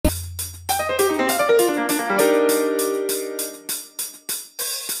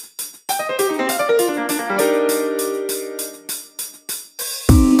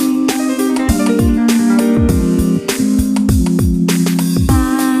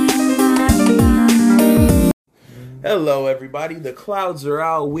Hello, everybody. The clouds are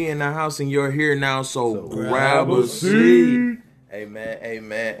out. We in the house, and you're here now. So grab a seat. Amen,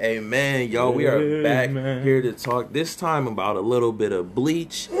 amen, amen. Y'all, we are back here to talk this time about a little bit of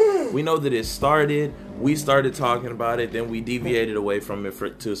Bleach. We know that it started. We started talking about it. Then we deviated away from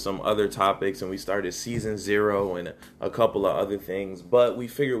it to some other topics, and we started season 0 and a couple of other things. But we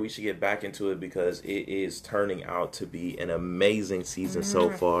figured we should get back into it because it is turning out to be an amazing season so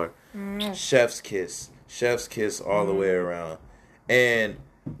far. Chef's kiss. Chef's kiss all the way around. And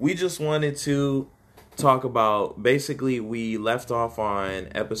we just wanted to talk about, basically we left off on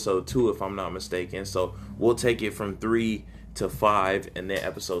episode 2 if I'm not mistaken, so we'll take it from 3 to 5, and then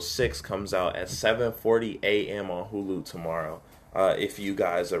episode 6 comes out at 7:40 a.m. on Hulu tomorrow, if you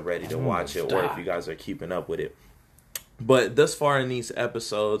guys are ready to watch it or if you guys are keeping up with it. But thus far in these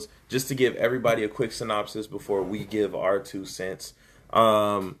episodes, just to give everybody a quick synopsis before we give our 2 cents,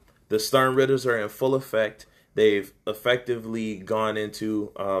 the Stern Ritters are in full effect. They've effectively gone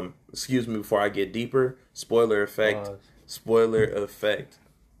into, excuse me before I get deeper, spoiler effect.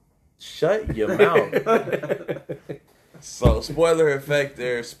 Shut your mouth. So, spoiler effect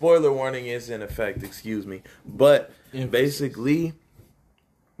there. Spoiler warning is in effect, excuse me. But, basically,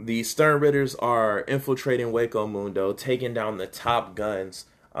 the Stern Ritters are infiltrating Hueco Mundo, taking down the top guns.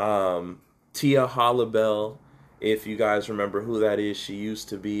 Tia Hollabell, if you guys remember who that is, she used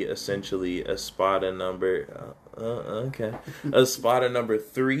to be essentially a Espada number... Espada number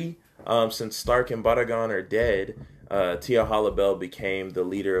 3. Since Stark and Baragon are dead, Tia Hollabell became the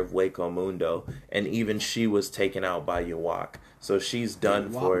leader of Hueco Mundo, and even she was taken out by Yawak. So she's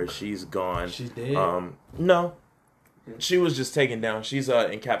done for. She's gone. She's dead? No. She was just taken down. She's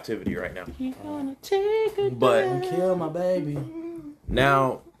in captivity right now. He gonna take her But down. Kill my baby.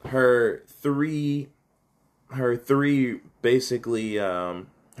 Now her three basically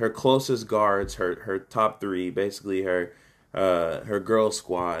her closest guards, her top 3, basically her girl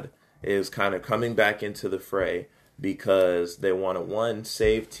squad is kind of coming back into the fray because they want to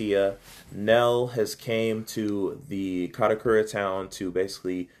save Tia. Nell has came to the Karakura town to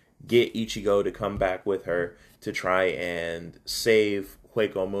basically get Ichigo to come back with her to try and save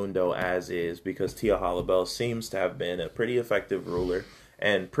Hueco Mundo as is, because Tia Hollabell seems to have been a pretty effective ruler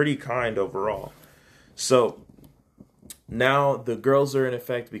and pretty kind overall. So now the girls are in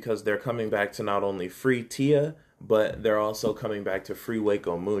effect because they're coming back to not only free Tia, but they're also coming back to free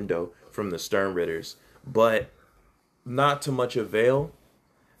Hueco Mundo from the Stern Ritters. But not to much avail.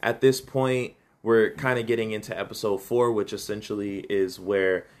 At this point, we're kind of getting into episode 4, which essentially is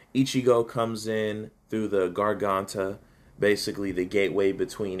where Ichigo comes in through the Garganta, basically the gateway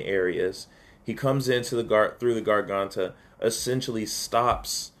between areas. He comes into through the Garganta, essentially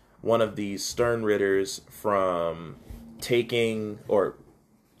stops one of these Stern Ritters from taking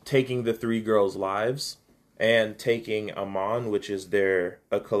the 3 girls' lives and taking Amon, which is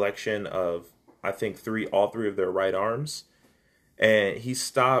a collection of, I think, all three of their right arms. And he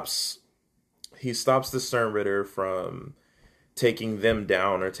stops the Stern Ritter from taking them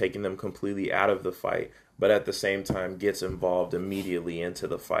down or taking them completely out of the fight, but at the same time gets involved immediately into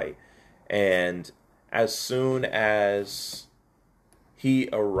the fight. And as soon as he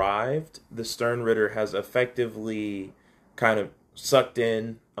arrived, the Stern Ritter has effectively kind of sucked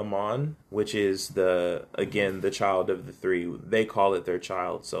in Amon, which is the child of the 3. They call it their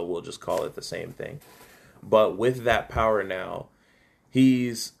child, so we'll just call it the same thing. But with that power now,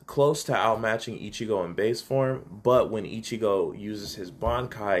 he's close to outmatching Ichigo in base form, but when Ichigo uses his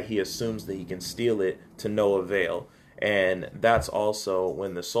Bankai, he assumes that he can steal it to no avail. And that's also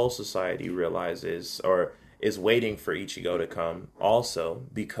when the Soul Society realizes, or is waiting for Ichigo to come also,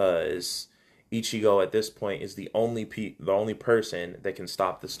 because Ichigo at this point is the only person that can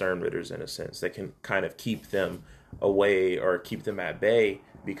stop the Stern Ritters, in a sense, that can kind of keep them away or keep them at bay,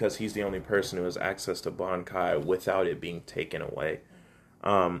 because he's the only person who has access to Bankai without it being taken away.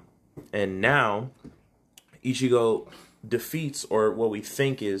 And now Ichigo defeats, or what we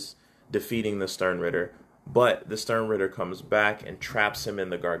think is defeating, the Stern Ritter, but the Stern Ritter comes back and traps him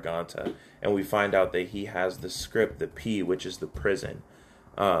in the Garganta, and we find out that he has the script, the P, which is the prison.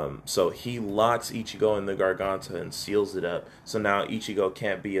 So he locks Ichigo in the Garganta and seals it up. So now Ichigo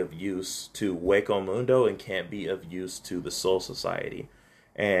can't be of use to Hueco Mundo and can't be of use to the Soul Society.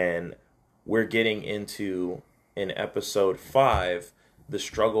 And we're getting into, in episode 5, the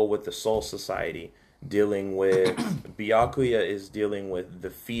struggle with the Soul Society, dealing with Byakuya is dealing with the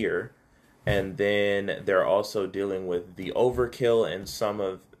fear, and then they're also dealing with the overkill and some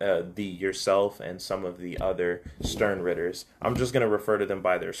of the yourself and some of the other Stern Ritters. I'm just going to refer to them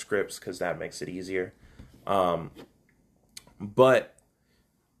by their scripts because that makes it easier. But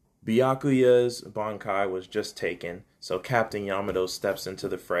Byakuya's Bankai was just taken, so Captain Yamato steps into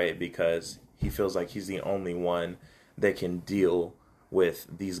the fray because he feels like he's the only one that can deal with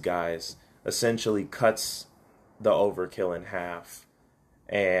these guys. Essentially cuts the Overkill in half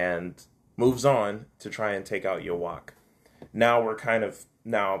and moves on to try and take out Yowak.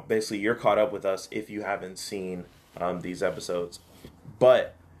 Now basically you're caught up with us if you haven't seen these episodes.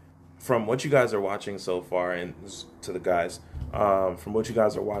 But from what you guys are watching so far, and to the guys, from what you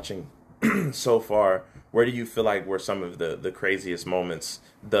guys are watching so far, where do you feel like were some of the craziest moments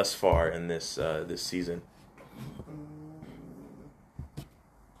thus far in this season?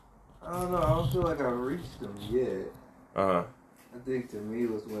 I don't know. I don't feel like I reached them yet. Uh-huh. I think to me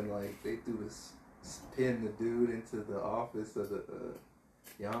was when like they threw this pin the dude into the office of the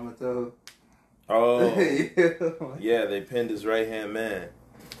Yamato. Oh, Yeah. yeah, they pinned his right-hand man.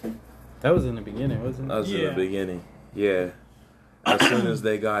 That was in the beginning, wasn't it? That was in the beginning. Yeah. As soon as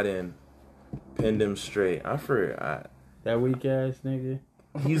they got in, pinned him straight. I forgot. That weak ass nigga.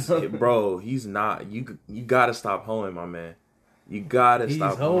 He's not. You gotta stop hoeing, my man. You gotta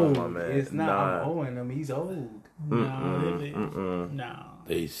stop hoeing, my man. It's not I'm hoeing him. He's old. No.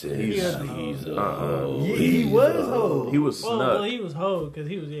 They said He's a hoe. He was old. He was snuck. Well, he was hoe because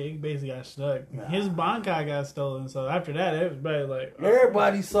he basically got stuck. Nah. His Bankai got stolen, so after that, everybody like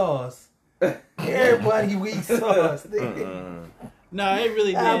Everybody saw us. Everybody we saw us. No, it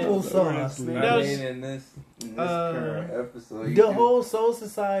really did. Applesauce, That nigga. I was- mean, in this current episode, The whole Soul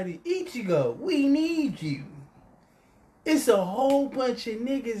Society, Ichigo, we need you. It's a whole bunch of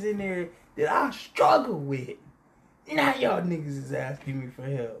niggas in there that I struggle with. Now y'all niggas is asking me for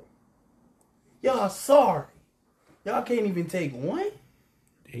help. Y'all sorry. Y'all can't even take one?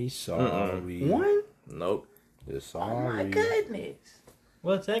 They sorry. One? Nope. They're Oh my sorry. goodness.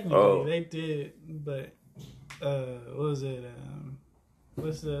 Well, technically Oh. they did, but what was it?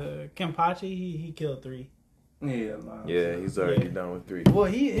 What's the Kenpachi? He killed 3. yeah, man. Yeah, he's already Yeah. done with 3. Well,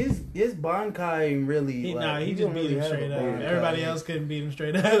 his Bankai really. He like, just don't beat really him have straight a up. Bankai. Everybody else couldn't beat him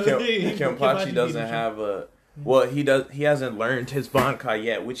straight up. Kenpachi beat doesn't him have a. Well, he does. He hasn't learned his Bankai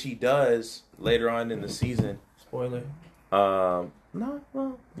yet, which he does later on in the season. Spoiler. No,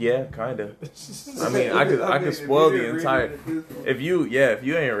 well, yeah, kind of. I mean, I could spoil the entire. If you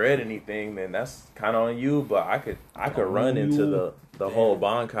ain't read anything, then that's kind of on you. But I could run into the whole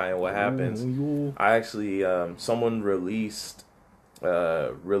Bankai and what happens. I actually someone released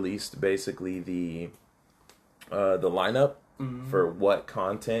basically the lineup for what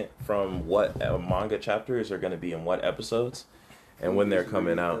content from what manga chapters are going to be in what episodes and when they're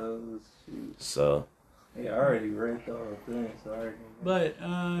coming out. So Yeah, I already read the whole thing, so I already. But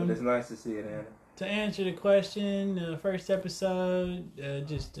But it's nice to see it, Anna. to answer the question, first episode,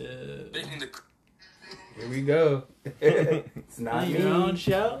 just Here we go. It's not on me. your own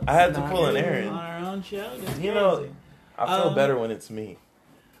show. I had to Not pull an me. On Aaron. our own show. That's You know, crazy. I feel Um, better when it's me.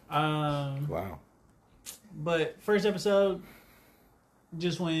 Wow. But first episode,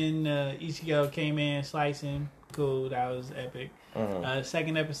 just when Ichigo came in, slicing, cool, that was epic.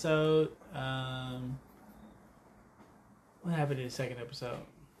 Second episode, what happened in the second episode?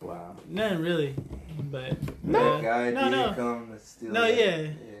 Wow. Nothing really, but That guy no, did no. come to steal. No, that.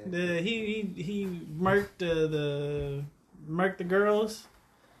 yeah. He murked the girls,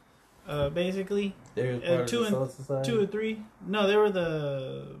 basically. They're part of two the and- Soul Society. 2 or 3. No, they were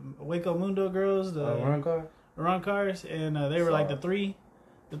the Waco Mundo girls, the Run car? Roncars, and they were like the three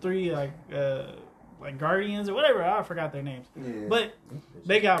like guardians or whatever. I forgot their names, Yeah. but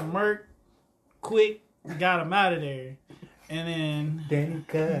they got murked quick, got them out of there, and Danny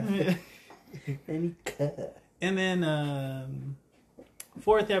Cut. then Danny Cut. and then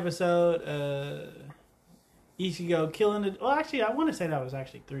fourth episode, Ichigo killing it. Well, actually, I want to say that was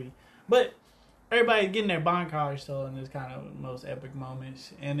actually 3, but everybody getting their Bankai stolen is kind of the most epic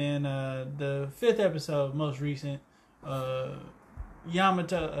moments. And then the 5th episode, most recent,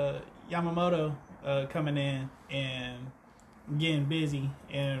 Yamamoto coming in and getting busy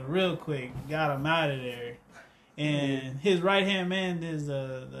and real quick got him out of there. And his right hand man is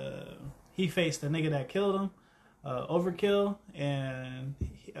he faced the nigga that killed him, Overkill, and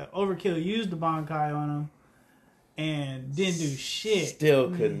Overkill used the Bankai on him and didn't do shit. Still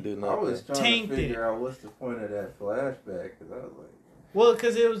couldn't do I nothing. was trying Tanked to figure it. out what's the point of that flashback, because I was like, Well,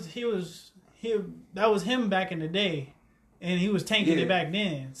 because that was him back in the day, and he was tanking Yeah. it back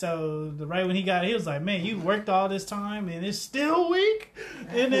then. So right when he got it, he was like, "Man, you worked all this time and it's still weak."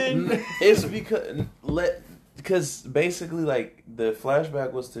 And then It's because basically like the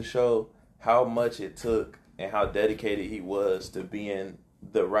flashback was to show how much it took and how dedicated he was to being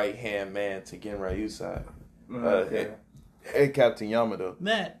the right hand man to Genryusai. okay. Head Captain Yamato.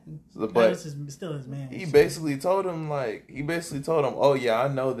 That But was still his man. he basically told him, oh yeah, I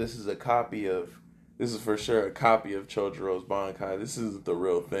know this is for sure a copy of Chojiro's Bankai. This isn't the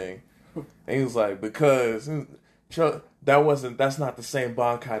real thing. And he was like, because that's not the same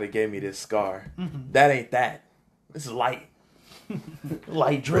Bankai that gave me this scar. Mm-hmm. That ain't that. This is light.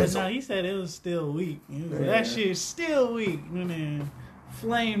 Light drizzle. No, he said it was still weak. He was like, that shit's still weak. And then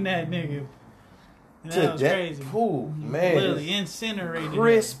flame that nigga. And that was crazy. Ooh, man. Literally incinerated.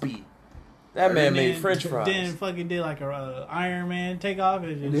 Crispy. That man made French fries. Then fucking did like a Iron Man takeoff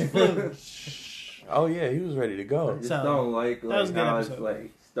and just flew. Oh yeah, he was ready to go. I just don't like was a good how it's episode.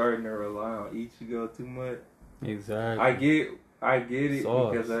 like starting to rely on Ichigo too much. Exactly. I get it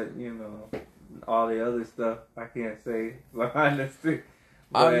Sauce. because all the other stuff I can't say behind the scene.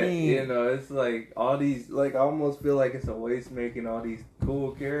 But, I mean, it's like all these, like I almost feel like it's a waste making all these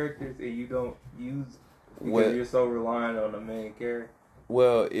cool characters and you don't use because you're so reliant on the main character.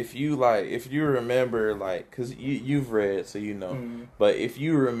 Well, if you remember, because you've read, so you know. Mm-hmm. But if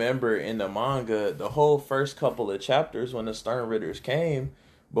you remember in the manga, the whole first couple of chapters when the Stern Ritters came,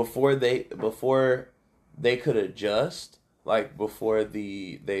 before they could adjust, before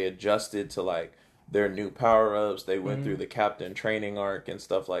they adjusted to their new power ups, they went through the captain training arc and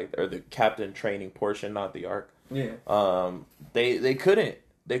stuff or the captain training portion, not the arc. Yeah. They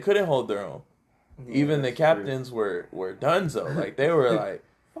couldn't hold their own. Yeah, Even the captains were donezo. They were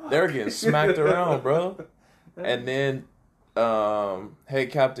they were getting smacked around, bro. And then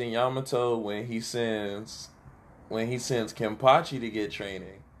Head Captain Yamato, when he sends Kenpachi to get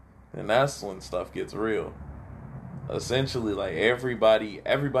training, and that's when stuff gets real. Essentially,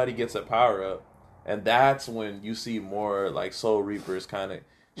 everybody gets a power up, and that's when you see more Soul Reapers kind of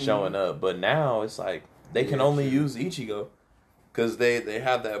showing up. But now it's they can only use Ichigo. Because they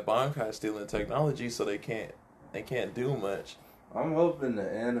have that Bankai stealing technology, so they can't do much. I'm hoping the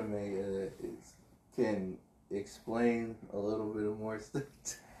anime can explain a little bit more stuff.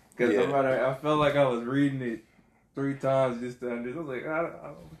 Because I felt like I was reading it 3 times just to understand. I was like, I'm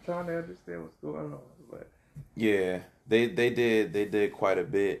trying to understand what's going on. But yeah, they did quite a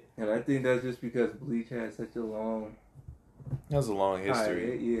bit. And I think that's just because Bleach had such a long... That's a long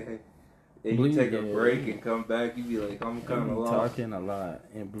history. Yeah. And you take a break and come back, you be like, I'm kind of lost. Talking a lot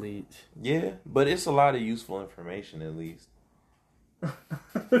in Bleach. Yeah, but it's a lot of useful information at least.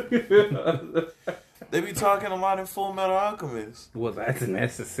 They be talking a lot in Full Metal Alchemist. Well, that's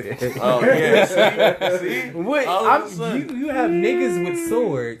necessary. Oh yeah, see? What? You have niggas with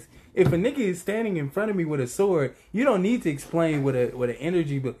swords. If a nigga is standing in front of me with a sword, you don't need to explain what an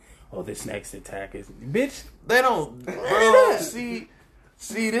energy. But this next attack is, bitch. They don't, bro.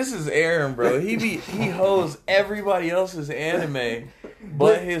 See, this is Aaron, bro. He holds everybody else's anime,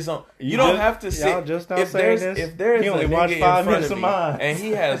 but his own. You don't have to sit. Y'all just not saying this. If there's he only a watched nigga 5 in front minutes of of me, mine, and he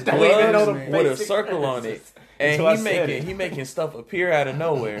has Don't even know gloves the with a basic circle on it, and So I said he making stuff appear out of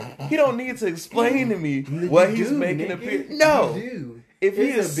nowhere. He don't need to explain to me what he's making appear. No, if he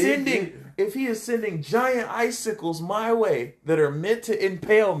is sending giant icicles my way that are meant to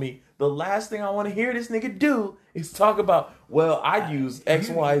impale me, the last thing I want to hear this nigga do is talk about, I use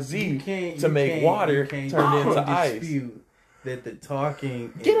XYZ to make water turn into ice. That the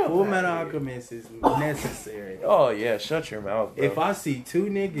talking in Full Metal Alchemist is necessary. Oh yeah, shut your mouth, bro. If I see 2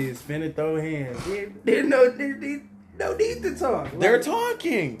 niggas finna throw hands, there's no need to talk. They're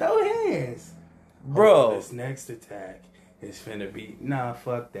talking. Throw hands, bro. This next attack is finna be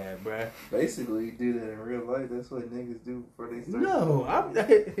fuck that, bruh. Basically, you do that in real life. That's what niggas do before they start. No,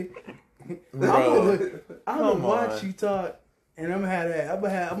 I'm gonna watch you talk, and I'm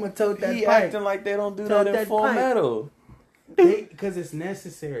gonna tote that He pipe. acting like they don't do that in Full Metal. Because it's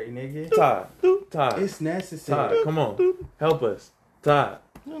necessary, nigga. Todd. It's necessary. Todd, come on. Help us. Todd.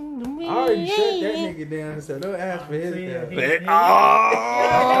 I already shut that nigga down, so don't ask for his help.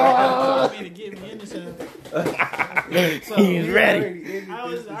 Oh! Me to get me into something. So, he's ready. I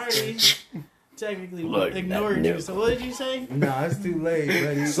was already technically ignored you. So what did you say? Nah, it's too late,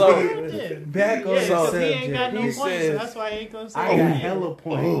 buddy. So, back on the so subject. he ain't got no points, so that's why he ain't gonna say I got hella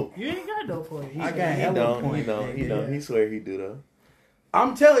points. You ain't got no points. I got hella points. He don't. He swear he do though.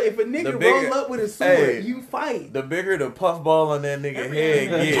 I'm telling you, if a nigga roll up with a sword, you fight. The bigger the puffball on that nigga head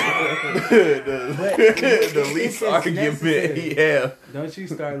get, the least argument he have. Don't you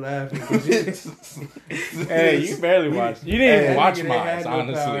start laughing. Hey, you barely watched. You didn't even watch mine,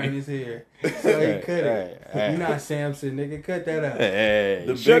 honestly. So he cut it. You not Samson, nigga. Cut that out. Hey,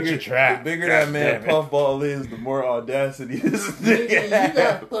 Shut your trap. The bigger that man puffball is, the more audacity this nigga have. You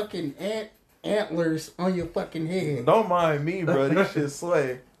got fucking antlers on your fucking head. Don't mind me, bro. This shit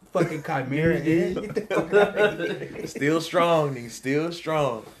slay. fucking chimera head. Get the fuck out of here. Still strong, nigga. Still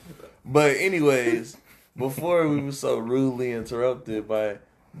strong. But anyways, before we were so rudely interrupted by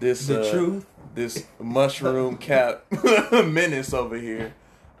this truth, this mushroom cap menace over here.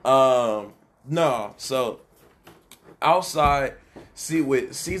 No, so outside, see,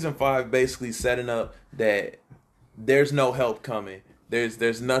 with season 5 basically setting up that there's no help coming.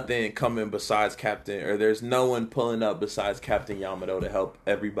 There's nothing coming besides Captain, or there's no one pulling up besides Captain Yamato to help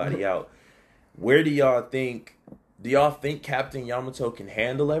everybody out. Where do y'all think Captain Yamato can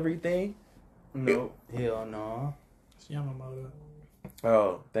handle everything? Nope. Hell no. It's Yamamoto.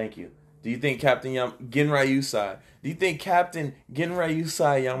 Oh, thank you. Do you think Captain Genryusai? Do you think Captain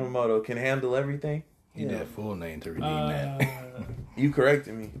Genryusai Yamamoto can handle everything? He did full name to redeem that. You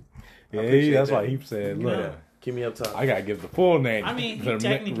corrected me. Yeah, that's why he said, look, Yeah. Keep me up top. I gotta give the full name. I mean, he to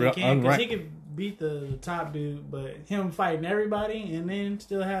technically can, because he unrank- could beat the top dude, but him fighting everybody and then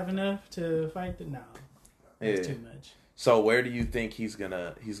still have enough to fight the that's too much. So where do you think he's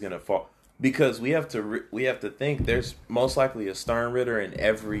gonna fall? Because we have to think there's most likely a Stern Ritter in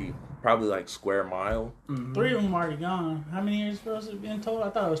every probably like square mile. Mm-hmm. 3 of them already gone. How many years supposed to be in total?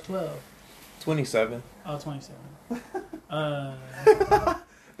 I thought it was 12. 27. Oh, 27.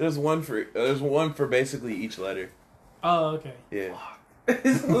 There's one for basically each letter. Oh, okay. Yeah. At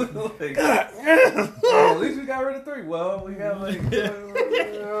least we got rid of 3. Well, we got like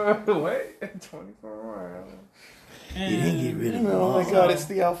wait, 24 more. And, Oh my God! It's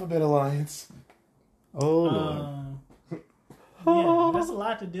the Alphabet Alliance. Oh, Lord. yeah, that's a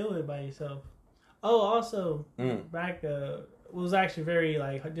lot to deal with by yourself. Oh, also, Mm. back what was actually very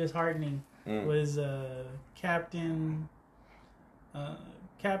like disheartening Mm. was Captain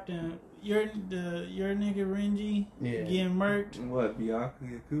your nigga Renji Yeah. getting murked. What, Bianca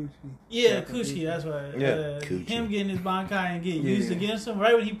Yakuchi? Yeah, Captain Kuchi, that's right. Yeah, Kuchi. Him getting his Bankai and getting used against him.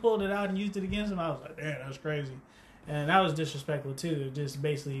 Right when he pulled it out and used it against him, I was like, damn, that's crazy. And that was disrespectful too. Just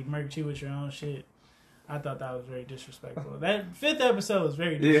basically murked you with your own shit. I thought that was very disrespectful. That 5th episode was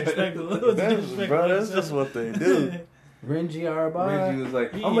very disrespectful. It was a disrespectful Bro, that's episode. just what they do. Renji Arba. Reggie was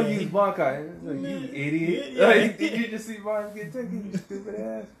like, I'm gonna use Bankai. Like, you idiot. Yeah. Like, did you just see Barnes get taken, you stupid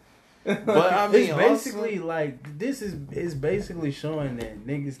ass? But I mean, It's basically like this is basically showing that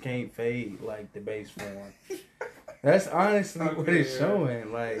niggas can't fade like the base form. That's honestly what it's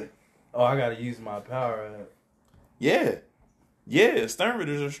showing. Like, oh, I gotta use my power up. yeah, Stern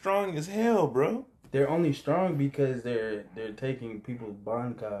Ritters are strong as hell, bro. They're only strong because they're taking people's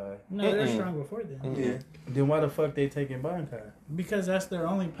Bankai. No, they're strong before then. Yeah. Then why the fuck they taking Bankai? Because that's their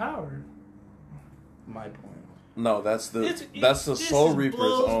only power. My point. No, that's the This Soul Reaper's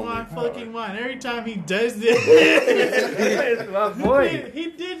blows only my power. fucking mind every time he does this. My point.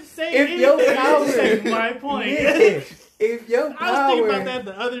 He didn't say If your anything. power- He said my point. Yeah. If your power, I was thinking about that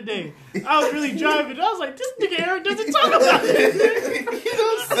the other day. I was really driving. I was like, this nigga Eric doesn't talk about this. You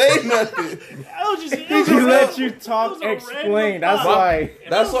don't say nothing. I was just. He just let you talk, it was a explain. random That's thought. why.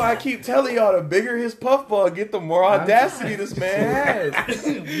 That's why I keep telling y'all, the bigger his puffball, get the more audacity this man has.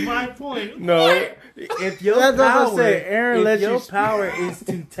 My point. No. if your That's what I power, said. Aaron if let your you power is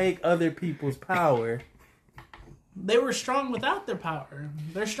to take other people's power, They were strong without their power.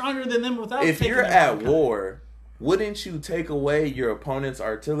 They're stronger than them without. If taking you're their at power. war, wouldn't you take away your opponent's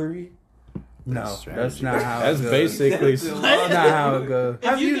artillery? no, strategy. that's not how. That's it goes. basically. That's not how it goes. If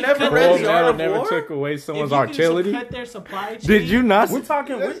Have you can never cut read their- The Art of never War? took away if someone's you can artillery. cut their supply chain. Did you not? We're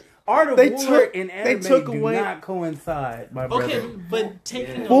talking. Art of They War took- and they anime took do away- not coincide, my brother. Okay, but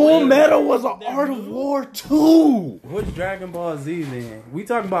taking Full away Metal was an their Art of move- War too. What's Dragon Ball Z then? We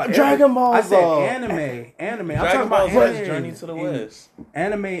talking about Dragon Ball I said Z. anime. I'm talking Dragon about Ball Z anime is Journey to the West.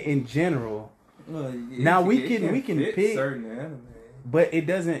 Anime in general, Well, Now we it can fit pick- certain anime. but it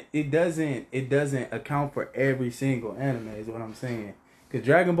doesn't account for every single anime. Is what I'm saying. Because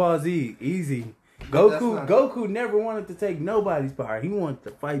Dragon Ball Z, easy. Goku never wanted to take nobody's power. He wanted to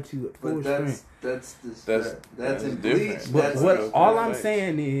fight you at full But strength. that's in different. Bleach. But That's what all I'm Thanks.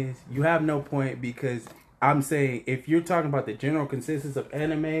 saying is you have no point, because I'm saying if you're talking about the general consensus of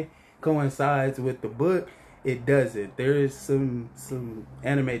anime coincides with the book, it doesn't. There is some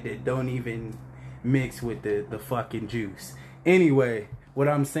anime that don't even mix with the fucking juice. Anyway, what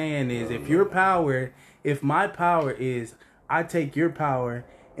I'm saying is if my power is I take your power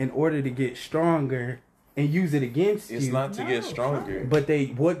in order to get stronger and use it against It's you. not to get stronger. But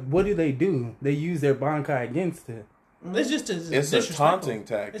what do? They use their Bankai against it. It's just a taunting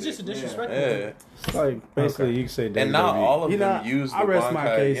tactic. It's just a disrespectful. Yeah. It's like basically you can say And not all of them use the I rest my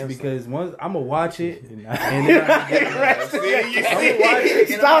Bankai case against because once I'm gonna watch it and them. then I'm gonna watch it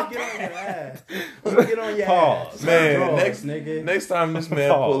and Stop. I'm gonna get on your ass. I'm gonna get on your Pause. ass. Man, Draws, next time this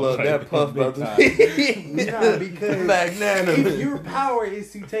man Pause. pull up, that puff Big about to time. be Nah, because magnanimous. if your power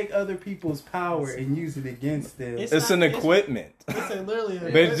is to take other people's power and use it against them, It's an equipment. It's literally.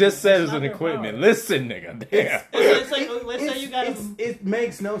 They just said it's not an their equipment. power. Listen, nigga. Damn. It's like let's say you got a. it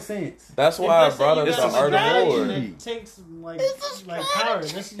makes no sense. That's why I brought up It's the art of war. That takes like power.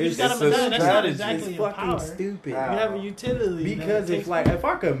 That's, you It's got a a medallion. That's not strategy. exactly It's a fucking power. stupid. You have a utility Because that it's takes like power. if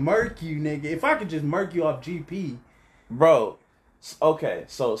I could murk you, nigga, if I could just murk you off GP, Bro, okay,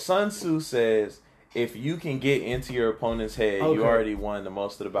 so Sun Tzu says if you can get into your opponent's head, you Okay. already won the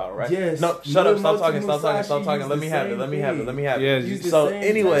most of the battle, right? Yes. No, shut up, stop Muromoto talking, stop talking, stop Musashi talking. used Let the me have it, same let me have it, thing. let me have Yeah, it. Use the So same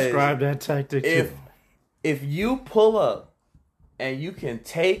anyways, Describe that tactic if too. if you pull up and you can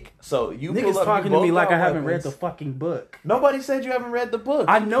take, so you pull niggas up, talking you to me both like got I haven't read weapons. the fucking book. Nobody said you haven't read the book.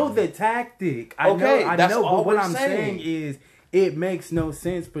 I know the tactic. I Okay, know, that's but all what we're I'm saying. saying is it makes no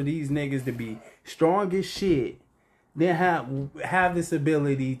sense for these niggas to be strong as shit, then have this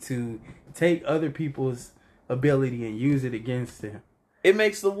ability to take other people's ability and use it against them. It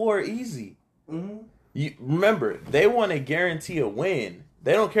makes the war easy. You remember, they want to guarantee a win.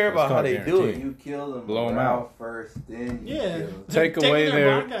 They don't care about how called they do guarantee. it. You kill them, Blow 'em morale out. first, then you Yeah. kill 'em. Take Taking away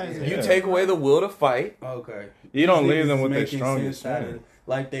their- Bankais Yeah. You out. take away the will to fight. Okay. You don't These leave them niggas with their making strongest sense out of- man.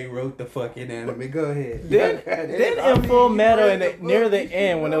 Like they wrote the fucking anime. Go ahead. Then in Full Metal, near the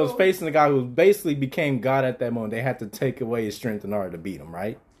end, when it was facing the guy who basically became God at that moment, they had to take away his strength in order to beat him,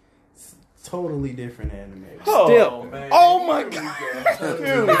 right? Totally different anime. Still. man. Oh my god.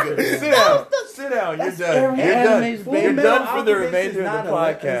 Here we go. Sit down. Sit down. You're done. every You're done. anime's Full You're Metal done for the Alchemist remainder is of the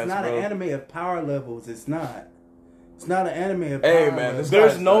not podcast, It's not bro. an anime of power levels. It's not. It's not an anime of Hey, power man, levels.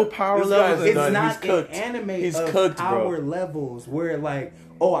 There's guy's no done. power This levels. guy's It's done. not He's cooked. an anime He's of cooked, bro. power levels where like,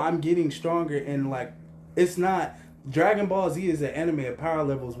 oh, I'm getting stronger and like, it's not. Dragon Ball Z is an anime of power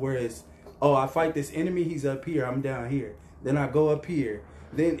levels where it's, oh, I fight this enemy, he's up here, I'm down here. Then I go up here.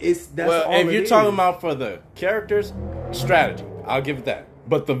 Then that's Well, all if it you're is. talking about for the characters, strategy, I'll give it that.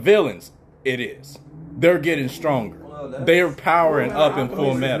 But the villains, it is. They're getting stronger. They're powering up in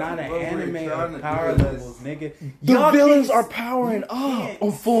Full It's Metal. not an What we're anime trying to of power do is- levels, nigga. The Y'all villains can't- are powering you up can't-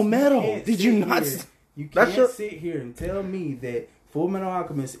 on Full Metal. can't Did you sit not? here- You That's can't your- sit here and tell me that Full Metal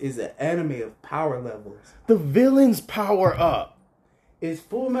Alchemist is an anime of power levels. The villains power up. Is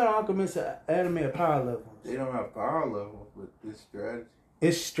Full Metal Alchemist an anime of power levels? They don't have power level, but this strategy.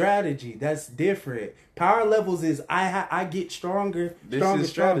 It's strategy. That's different. Power levels is I get stronger. This stronger, is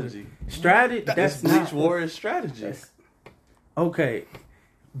strategy. Strategy. This That's Bleach not War is strategy. that's- okay.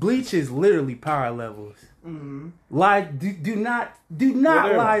 Bleach is literally power levels. Lie. Do not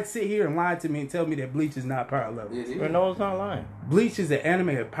Whatever. lie. Sit here and lie to me and tell me that Bleach is not power levels. It is. No, it's not lying. Bleach is an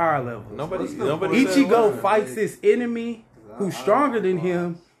anime of power levels. Nobody said Ichigo what? fights this enemy who's stronger than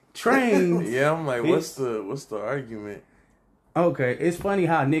him. Trains. Yeah, I'm like, It's- what's the argument? Okay, it's funny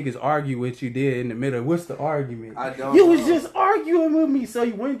how niggas argue with you there in the middle. What's the argument? I don't You was know. just arguing with me. So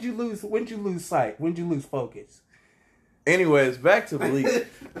when'd you lose sight? When'd you lose focus? Anyways, back to Bleach,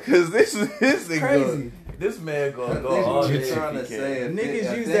 because this thing Crazy. go- this man gonna go This is all what this they're trying to if he say. can.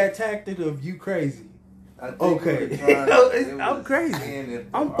 Niggas use that tactic of you crazy. I think Okay. we were trying No, to- it's- it I'm was crazy. seeing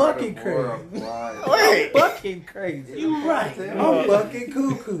if the I'm art fucking of war crazy. applies. I'm fucking crazy. You right. I'm fucking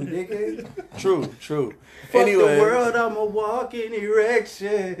cuckoo, nigga. True. Fuck Anyways, the world, I'm a walking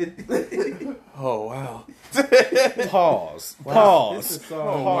erection. oh wow, Pause. Wow, Pause. this is a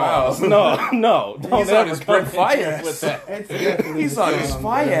song. Pause. No. Don't He's on ever his come Brent into Fire it with that. It's definitely he's a on his song,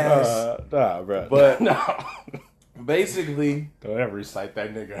 fire bro. ass. Nah, bro. But- no. Basically, Don't ever recite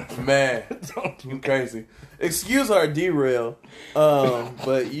that nigga. man, you crazy. Excuse our derail,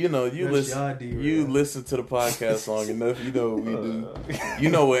 but you know you That's y'all listen. derail. You listen to the podcast long enough. You know what we do. You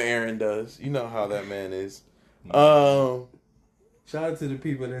know what Aaron does. You know how that man is. Shout out to the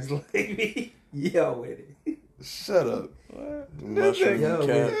people that's like me. Yo with it. Shut up. Mushroom Yo, cat.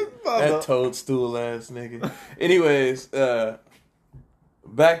 man. That toadstool ass nigga. Anyways,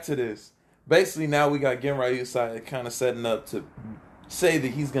 back to this. Basically, now we got Genrai Usai kind of setting up to say that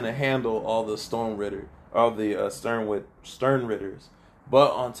he's going to handle all the Stern Ritters.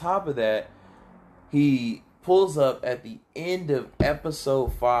 But on top of that, he pulls up at the end of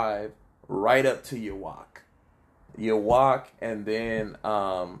episode 5 right up to Yawak and then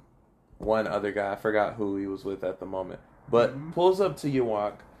one other guy. I forgot who he was with at the moment. But pulls up to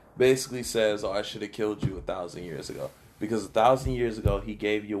Yawak, basically says, oh, I should have killed you 1,000 years ago. Because 1,000 years ago, he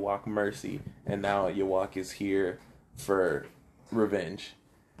gave Yawak mercy, and now Yawak is here for revenge,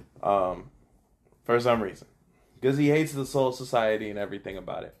 for some reason, because he hates the Soul Society and everything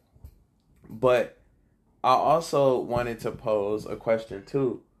about it. But I also wanted to pose a question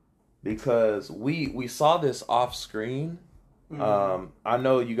too, because we saw this off screen. I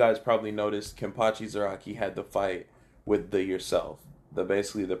know you guys probably noticed Kenpachi Zaraki had the fight with the Yourself,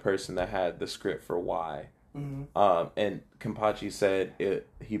 basically the person that had the script for Y. And Kenpachi said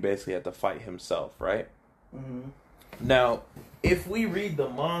he basically had to fight himself, right? Now, if we read the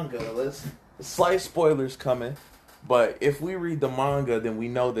manga, slight spoilers coming, but if we read the manga, then we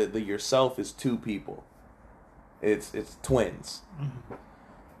know that the Yourself is two people. It's twins.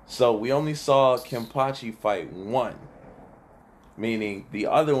 So we only saw Kenpachi fight one, meaning the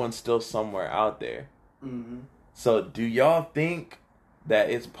other one's still somewhere out there. So do y'all think that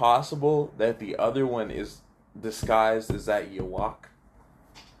it's possible that the other one is disguised as that Yawak?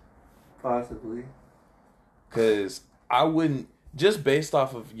 Possibly. Because I wouldn't, just based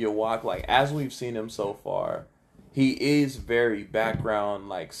off of Yawak, like, as we've seen him so far, he is very background,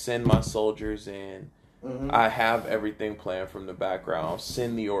 like, send my soldiers in. I have everything planned from the background.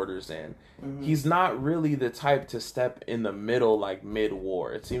 Send the orders in. He's not really the type to step in the middle, like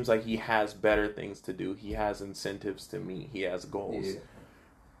mid-war. It seems like he has better things to do. He has incentives to meet. He has goals. Yeah.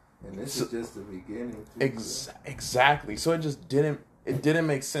 And this is just the beginning. Exactly. So it just didn't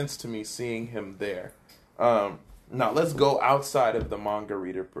make sense to me seeing him there. Now let's go outside of the manga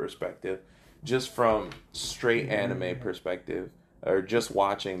reader perspective, just from straight anime perspective, or just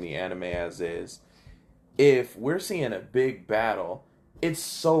watching the anime as is. If we're seeing a big battle, it's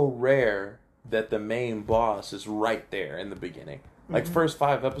so rare that the main boss is right there in the beginning. Like, first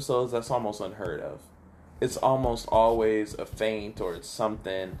 5 episodes, that's almost unheard of. It's almost always a feint, or it's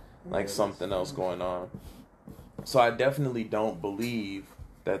something, like something else going on. So I definitely don't believe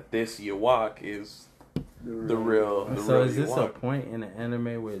that this Yawak is the real So is real this Yawak. a point in the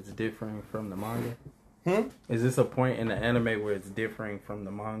anime where it's differing from the manga? Is this a point in the anime where it's differing from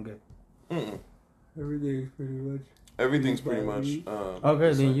the manga? Everything's pretty much.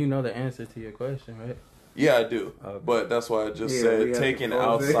 Okay, then you know the answer to your question, right? Yeah, I do. Okay. But that's why I just Yeah, we said have taking to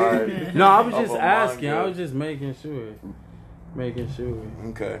pause it. outside. No, I was of just a asking. manga. I was just making sure.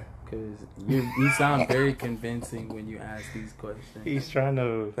 Okay. Because you sound very convincing when you ask these questions. He's trying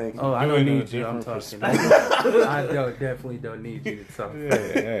to. Thank you. Oh, I do don't it in a need you. I'm different talking. I definitely don't need you to talk.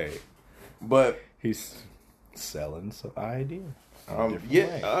 Hey, But he's selling some idea.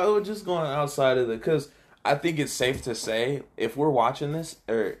 I was just going outside of because I think it's safe to say if we're watching this,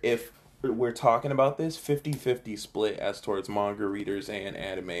 or if we're talking about this, 50-50 split as towards manga readers and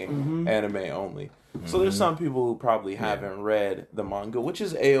anime only. So there's some people who probably haven't read the manga, which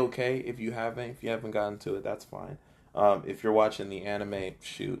is a-okay if you haven't gotten to it, that's fine. If you're watching the anime,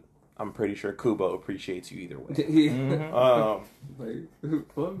 shoot, I'm pretty sure Kubo appreciates you either way. Like,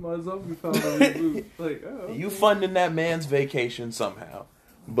 fund my zombie power reboot. Like, oh, You funding that man's vacation somehow.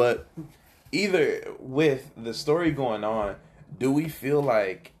 But either with the story going on, do we feel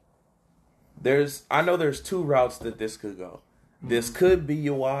like I know there's 2 routes that this could go. This could be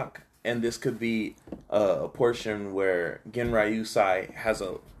Yawak, and this could be a portion where Genryusai has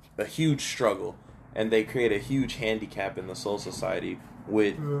a huge struggle, and they create a huge handicap in the Soul Society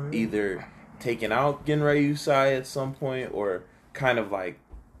with either taking out Genryusai at some point, or kind of like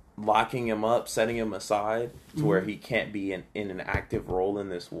locking him up, setting him aside to where he can't be in an active role in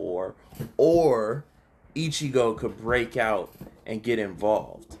this war, or Ichigo could break out and get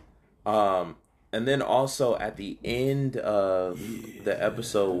involved. And then also at the end of the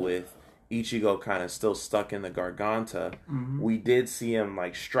episode with Ichigo kind of still stuck in the Garganta, we did see him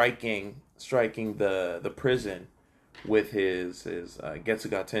like striking the prison with his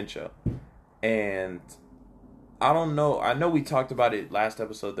Getsuga Tensho. And I don't know. I know we talked about it last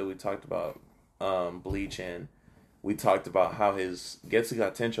episode that we talked about Bleach, and we talked about how his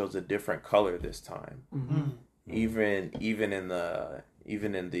Getsuga Tensho is a different color this time. Even in the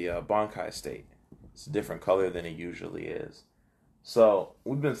Bankai state, it's a different color than it usually is. So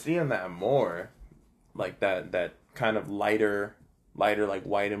we've been seeing that more, like that kind of lighter like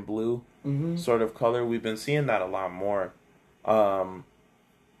white and blue sort of color. We've been seeing that a lot more.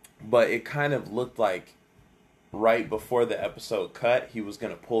 But it kind of looked like right before the episode cut, he was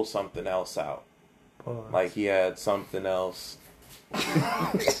going to pull something else out. Like he had something else.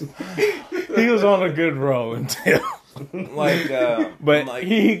 He was on a good roll until. But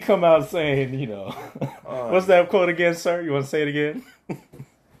he come out saying, what's that quote again, sir? You want to say it again?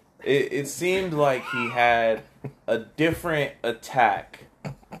 It seemed like he had a different attack.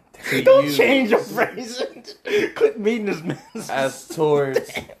 Don't change your phrasing. Quit meeting this man. As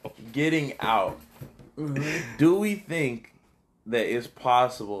towards getting out. Do we think that it's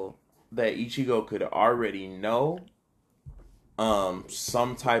possible that Ichigo could already know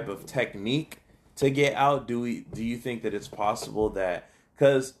some type of technique to get out? Do you think that it's possible that,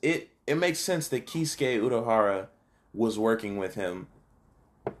 because it makes sense that Kisuke Urahara was working with him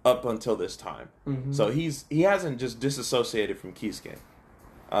up until this time. So he hasn't just disassociated from Kisuke.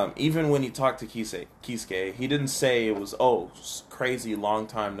 Even when he talked to Kisuke, he didn't say it was, crazy long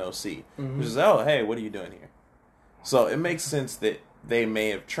time no see. It was just, hey, what are you doing here? So it makes sense that they may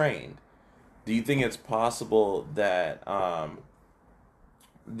have trained. Do you think it's possible that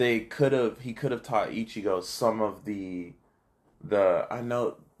he could have taught Ichigo some of the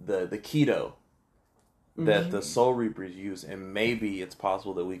Kido that the Soul Reapers use, and maybe it's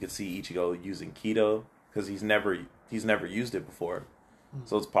possible that we could see Ichigo using Kido because he's never used it before.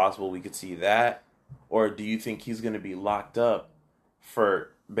 So it's possible we could see that. Or do you think he's going to be locked up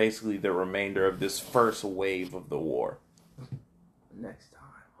for basically the remainder of this first wave of the war? Next time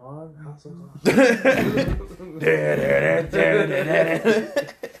on House of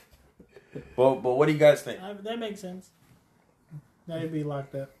But what do you guys think? That makes sense. Now he'd be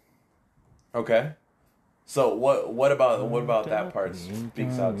locked up. Okay. So what about that part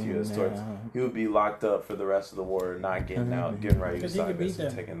speaks out to you as towards he would be locked up for the rest of the war, not getting out, getting ready to start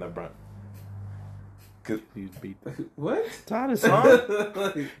taking the brunt. Cause He's beat. what? Todd is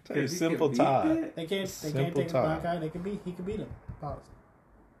simple Todd. They can't take a black eye. He could beat him. Pause.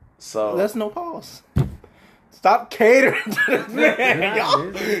 So That's no pause. Stop catering to this man.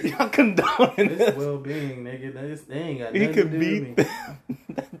 Y'all condoning It's this. well-being, nigga. They ain't got He nothing could to do beat. with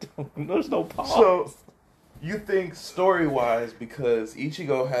me. There's no pause. So, you think story-wise, because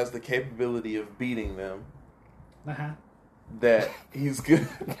Ichigo has the capability of beating them, that he's good?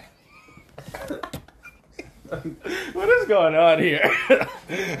 What is going on here?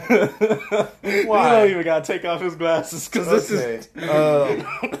 Why? We don't even gotta take off his glasses because this is.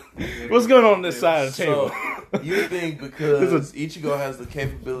 What's going on this side of the table? So, you think because Ichigo has the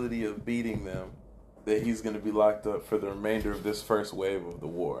capability of beating them, that he's going to be locked up for the remainder of this first wave of the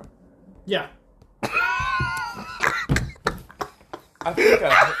war? Yeah.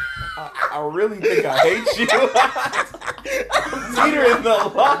 I really think I hate you. I'm teetering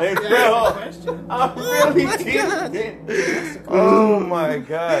the line, bro. I'm really teetering. Oh my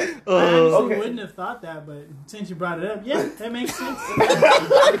god. I honestly wouldn't have thought that, but since you brought it up, yeah, that makes sense.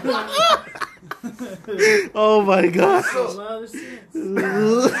 Oh my god. Makes a lot of sense.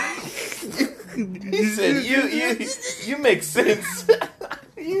 He said, "You make sense.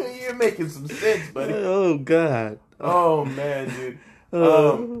 You're making some sense, buddy." Oh god. Oh man, dude.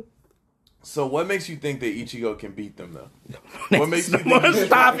 So what makes you think that Ichigo can beat them, though? What makes you think?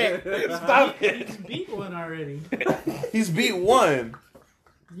 Stop it! Stop it! He's beat one already. He's beat one.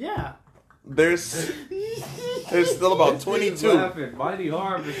 Yeah. There's still about 22. Laughing mighty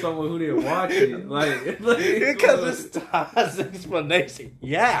hard for someone who didn't watch it. Because it's Todd's explanation.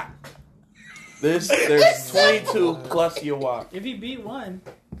 Yeah. There's 22 plus Yawak. If he beat one,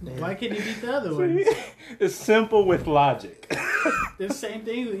 why can't he beat the other one? It's simple with logic. The same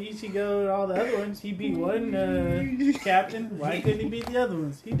thing with Ichigo and all the other ones. He beat one captain. Why couldn't he beat the other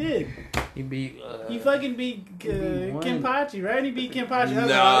ones? He did. He beat. He fucking beat Kenpachi, right? He beat Kenpachi.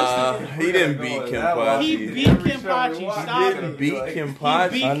 Nah, he didn't beat Kenpachi. He beat Kenpachi. Stop it. Beat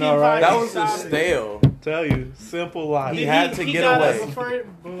Kenpachi. He beat I know, right? That was a Stop it. stale. Tell you, simple logic. He had to get got away. it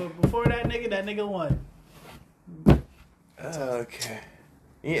Before that nigga won. Okay.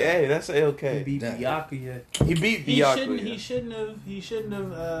 Yeah, hey, that's okay. He beat Byakuya. He beat He Byakuya. shouldn't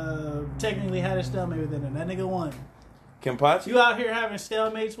have technically had a stalemate with him. That nigga won. Kenpachi? You out here having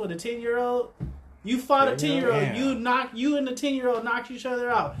stalemates with a 10-year-old? You fought a 10-year-old. Yeah. You and the 10-year-old knocked each other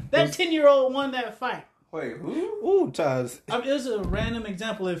out. That 10-year-old won that fight. Wait, who? Ooh, Todd's. I mean, it was a random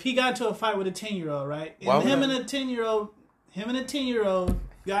example. If he got into a fight with a 10-year-old, right? Why And would him I- and a 10-year-old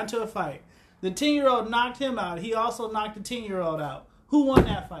got into a fight. The 10-year-old knocked him out. He also knocked the 10-year-old out. Who won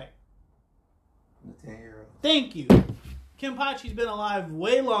that fight? The 10-year-old. Thank you. Kenpachi's been alive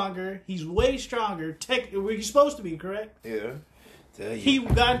way longer. He's way stronger. He's supposed to be, correct? Yeah. He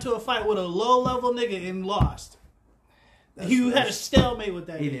got into a fight with a low-level nigga and lost. You had a stalemate with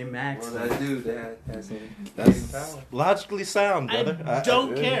that He nigga. didn't max. Well, that dude, that's That's logically sound, brother. I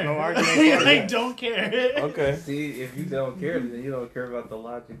don't there's care. No argument for I that. don't care. Okay. See, if you don't care, then you don't care about the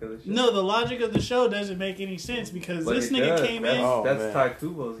logic of the show. No, the logic of the show doesn't make any sense because But this it nigga does. came That's, in. Oh, that's man.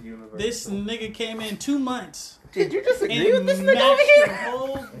 Taikubo's universe. This nigga came in 2 months. Did you disagree And with this nigga over here?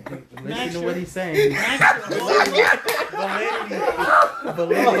 Whole, Listen to what he's saying. maxed your whole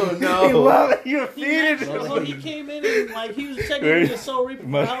Validity. no. You're He came in and like he was checking the Soul Reaper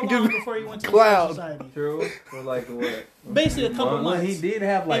for how long before he went to the Soul Society? True. For like what? Basically a couple Well, months. he did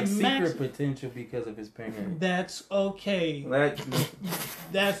have like And Max- secret potential because of his parents. That's okay.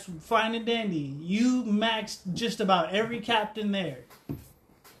 That's fine and dandy. You maxed just about every captain there.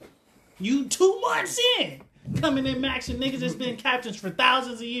 You 2 months in, coming in maxing niggas that's been captains for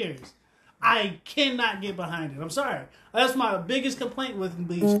thousands of years. I cannot get behind it. I'm sorry. That's my biggest complaint with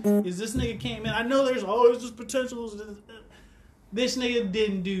Bleach. Is this nigga came in. I know there's always this potential. This nigga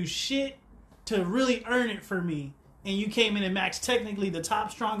didn't do shit to really earn it for me. And you came in and maxed technically the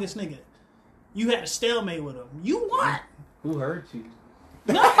top strongest nigga. You had a stalemate with him. You won. Who hurt you?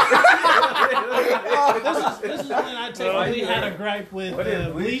 This is when I technically had a gripe with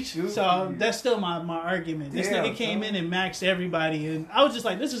Bleach. So that's still my argument. This nigga came in and maxed everybody, and I was just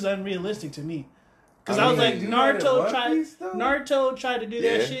like, this is unrealistic to me. Because I was like, Naruto tried to do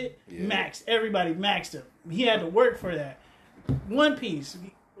that shit, maxed everybody, maxed him. He had to work for that. One Piece,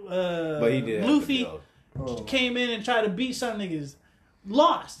 but he did. Luffy came in and tried to beat some niggas,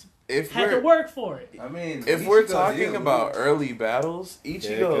 lost. If Had we're, to work for it. I mean, if we're talking about early battles,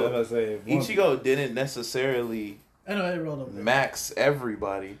 Ichigo didn't necessarily I know it rolled over. max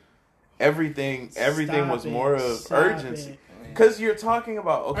everybody. Everything was more of Stop urgency. it. Because you're talking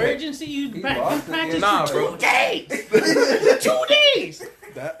about, okay. Urgency, you lost practiced Nah, for bro. 2 days. 2 days.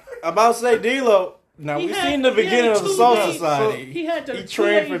 I'm about to say D-Lo. Now, He we've had- seen the he had beginning of the 2 Soul days. Society. He had to. He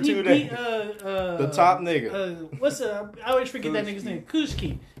trained for 2 days. Beat, The top nigga. What's I always forget that nigga's name.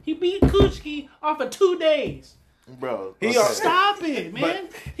 Kushki. He beat Kushki off of 2 days. Bro. He okay. al- Stop it, man.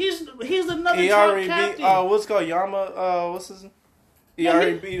 He's another He top already captain. beat, what's it called, what's his name? He Yeah,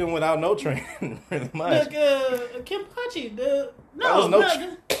 already beat him without no training, pretty much. Look, Kenpachi. That No, was no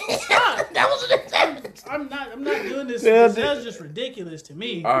stop. I'm not doing this. Yeah, That's just ridiculous to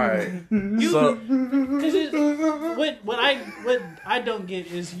me. All right. So, Because what I don't get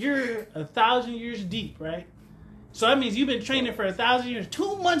is you're 1,000 years deep, right? So that means you've been training for 1,000 years.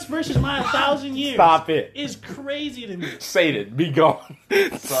 2 months versus my 1,000 years. Stop it. Is crazy to me. Satan, be gone.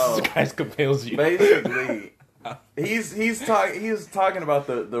 So- This guy compels you. basically, he's talking about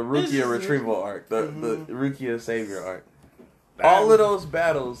the Rukia retrieval arc, the Rukia savior arc. All of those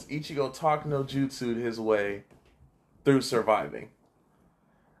battles, Ichigo talked no jutsu his way through surviving.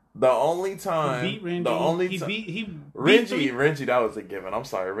 The only time, He beat Renji. the only he time, beat Renji, that was a given. I'm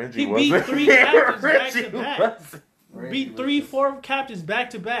sorry, Renji He wasn't. beat 3 captains back to Renji back. wasn't. beat 3-4 captains back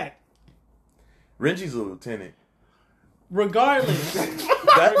to back. Renji's a lieutenant. Regardless,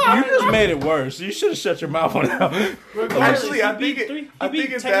 You just made it worse. You should have shut your mouth on that. regardless, Actually, he I beat think three- he I beat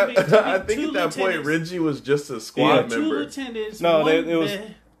think at technically- that he I beat think 2 at that point lieutenants. Renji was just a squad Yeah, 2 member. lieutenants. No, one it was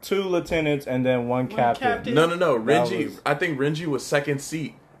 2 lieutenants and then one captain. captain. No, That Renji. was- I think Renji was second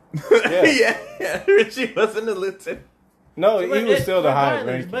seat. Yeah. yeah. Renji wasn't a lieutenant. No, he was still the highest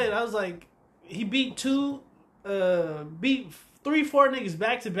Regardless, ranking. But I was like, he beat 3-4 niggas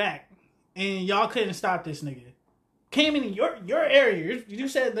back to back, and y'all couldn't stop this nigga. Came in your area. You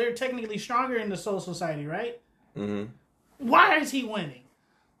said they're technically stronger in the Soul Society, right? Mm-hmm. Why is he winning?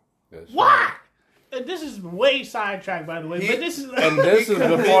 That's Why? This is way sidetracked, by the way. But this is And this is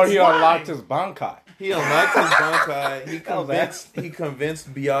before he Why? unlocked his Bankai. He unlocked his Bankai. That He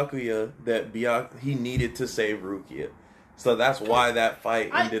convinced Byakuya that he needed to save Rukia. So that's why that fight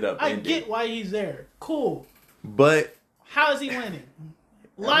ended up I ending. get why he's there. Cool. But How is he winning?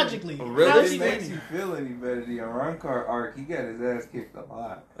 Logically, Really? how is It he makes winning? you feel any better. The Arrancar arc, he got his ass kicked a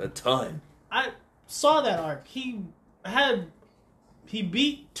lot. a ton. I saw that arc. He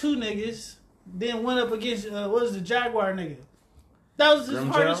beat 2 niggas, then went up against what was the Jaguar nigga. That was his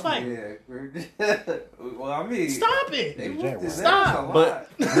Grimjow? hardest fight. Yeah. Well, I mean, Stop they it! whooped his Stop. ass a lot. But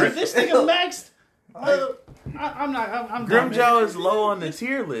This nigga maxed. I'm done, Grimjow man. is low on the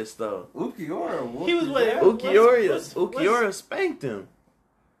tier list though. Ukiura whooped He was his what? ass. Ukiura spanked him.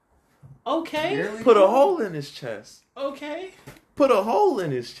 Okay, Really? Put a hole in his chest. okay. Put a hole in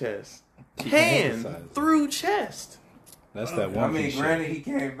his chest. Hand emphasizing. through chest. That's that I one mean, piece granted, he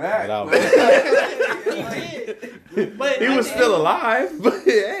came back. Without- but- He did. But He at was the still end- alive, but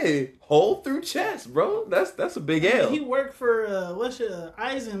hey, hole through chest, bro. That's a big L. He worked for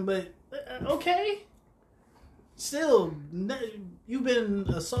Aizen, but okay. Still, you've been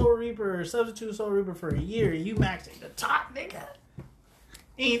a Soul Reaper or substitute Soul Reaper for a year, and you maxed at the top, nigga.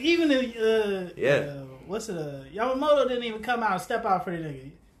 And even if Yamamoto didn't even come out and step out for the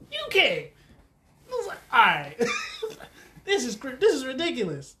nigga. You came. I was like, all right, this is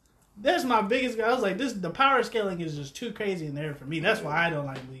ridiculous. That's my biggest. I was like, the power scaling is just too crazy in there for me. That's why I don't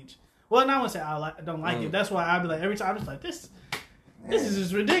like Bleach. Well, not want to say I don't like it. That's why I'd be like every time I'm just like this is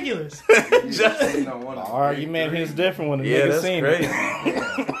just ridiculous. The argument is different when a nigga that's seen crazy.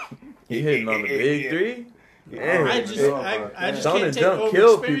 it. He hitting on the big three. Yeah, I just Don't can't take don't kill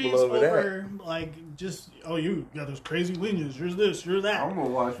over people over over like just you got those crazy lineage. You're this, you're that. I'm gonna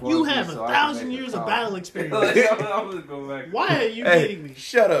watch One You Piece have so 1,000 years of battle experience. I'm gonna go back. Why are you Hey, kidding me?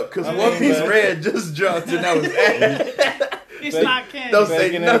 shut up, because I One mean, Piece but- Red just dropped and that was ass. It's They- not canon. Don't say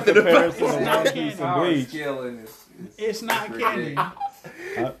Taking nothing in about comparison It's to not One Piece canon. and Power Bleach. scaling is It's not canon.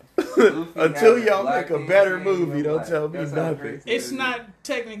 Until y'all make a better movie, don't tell me nothing. It's not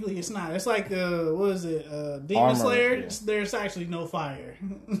technically. It's not. It's like what is it? Demon Armor, Slayer. yeah. There's actually no fire.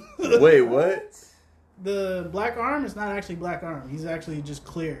 Wait, what? The black arm is not actually black arm. He's actually just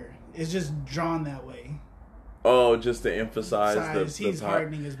clear. It's just drawn that way. Oh, just to emphasize Besides, the he's part.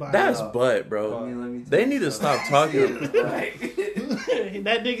 hardening his body. That's butt, bro. They need to stop talking.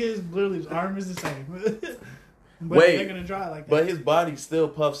 That nigga's literally his arm is the same. But Wait, they're gonna draw it like that. But his body still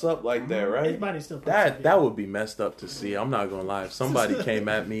puffs up like that, right? His body still. puffs up, That would be messed up to see. I'm not gonna lie. If somebody came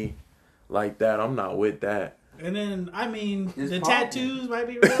at me like that, I'm not with that. And then I mean, It's the possible. tattoos might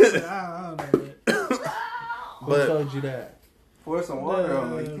be real. But I don't know. Who But told you that? Pour some water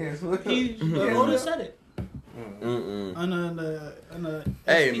on me. You can't swim. But Oda said it mm-mm. on the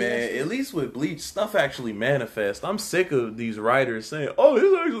Hey man, at least with Bleach, stuff actually manifests. I'm sick of these writers saying, "Oh,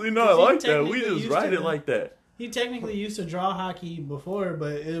 it's actually not Because he like that. We technically just used write to- it like that." He technically used to draw hockey before,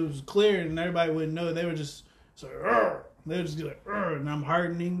 but it was clear and everybody wouldn't know. They were just so they would just be like, and I'm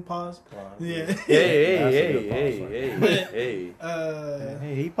hardening. Pause. Yeah. That's a Hey, good pause, hey.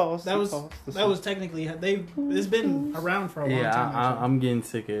 Hey, he paused. That was technically it's been around for a long Yeah, time. actually. I'm getting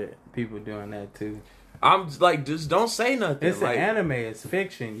sick of people doing that too. I'm like, just don't say nothing. It's like, an anime. It's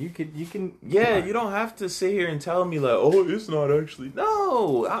fiction. You can. yeah, you don't have to sit here and tell me like, "Oh, it's not actually."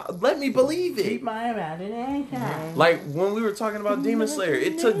 No, let me believe it. keep my imagination. Like when we were talking about Demon Slayer,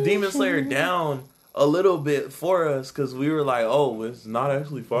 it took Demon Slayer down a little bit for us because we were like, "Oh, it's not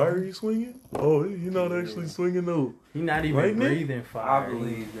actually fire he's swinging. Oh, he's not actually swinging no." You're not even Lightning? breathing fire. I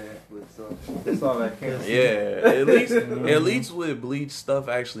believe that, but so that's all that counts. Yeah, at least with Bleach, stuff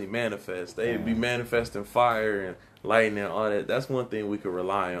actually manifests. They'd be manifesting fire and lightning and all that. That's one thing we could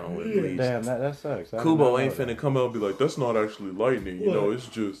rely on with Bleach. Damn, that sucks. I did Kubo not ain't know finna come out and be like, "That's not actually lightning. You know, it's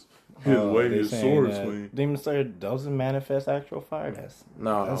just his that. way They his saying sword that swing." Demon Slayer doesn't manifest actual fire.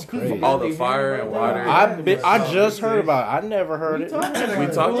 No, That's crazy. all the fire and water. I just heard about it. I never heard it. We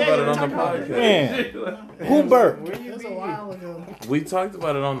talked about it on the podcast. Man, who burped? That's a while ago. We talked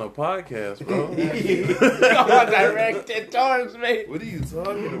about it on the podcast, bro. Directed towards me. What are you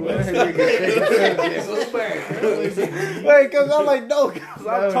talking about? Wait, because I'm like, no, because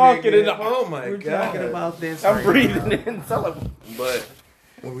I'm talking and Oh my We're talking god! about this. I'm right breathing now. in. Celebration. But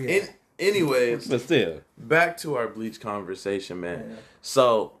Where we at? anyways, But still, back to our Bleach conversation, man.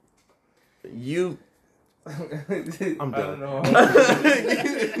 So you, I'm done.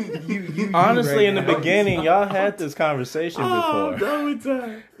 You honestly, right in the now. beginning, y'all had this conversation Oh, I'm before. done with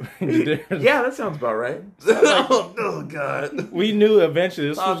that. You did? Yeah, that sounds about right. Oh god. We knew eventually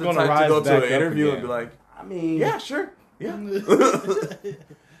this I was the going to type rise go back to an up interview again. and be like, I mean, "Yeah, sure, yeah."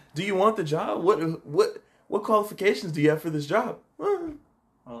 Do you want the job? What qualifications do you have for this job? a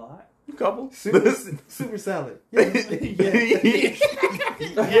lot. A couple. Super salad. Yeah.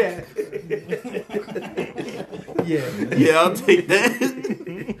 Yeah, I'll take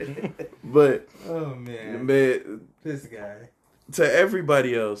that. But Oh man, man, this guy. to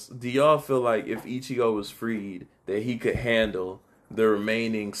everybody else, do y'all feel like if Ichigo was freed, that he could handle the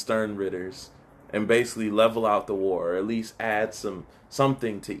remaining Stern Ritters and basically level out the war, or at least add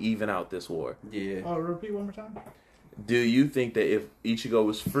something to even out this war? Yeah. Oh, repeat one more time. Do you think that if Ichigo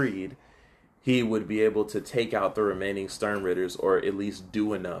was freed, he would be able to take out the remaining Stern Ritters, or at least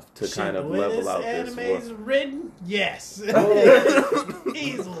do enough to kind of the way level out this anime war? is written, yes,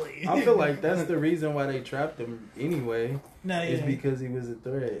 easily. I feel like that's the reason why they trapped him anyway. no, Is yeah. because he was a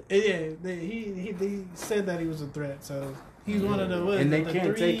threat. He said that he was a threat, so he's one of the what, And they the can't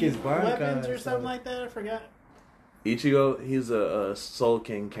three take his weapons Bankai, or something so- like that. I forgot. Ichigo, he's a Soul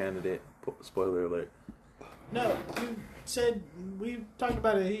King candidate. Spoiler alert. No, you said we talked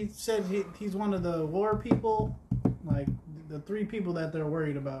about it. He said he's one of the war people, like the three people that they're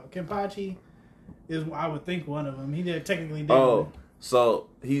worried about. Kenpachi is, I would think, one of them. He did technically did Oh, so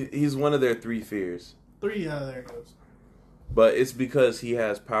he's one of their three fears, three. There it goes. but it's because he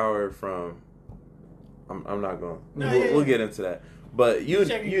has power from. I'm not going. No, we'll yeah. get into that, but you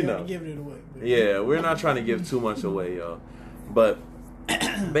Technically, know. giving it away. But Yeah, we're not trying to give too much away, y'all. But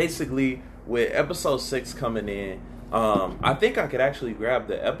basically, with episode 6 coming in, I think I could actually grab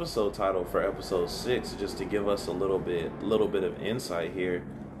the episode title for episode 6 just to give us a little bit of insight here.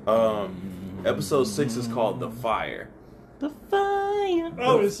 Episode 6 is called The Fire. The fire.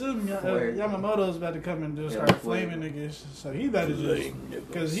 Oh, it's Yamamoto's about to come and just start flaming niggas. So he better just,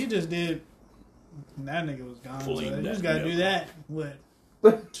 because he just did. That nigga was gone. So you just gotta do that. What?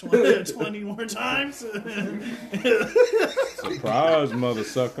 20 more times? Surprise, mother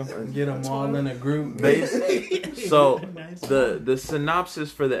sucker. Get them all in a group. So the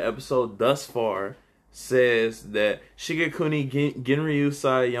synopsis for the episode thus far says that Shigekuni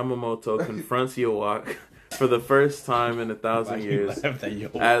Ginryusai Yamamoto confronts Yowak for the first time in 1,000 years.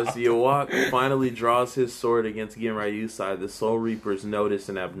 As Yowak finally draws his sword against Ginryusai, the Soul Reapers notice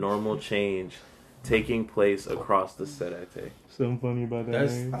an abnormal change taking place across the Serete. Something funny about that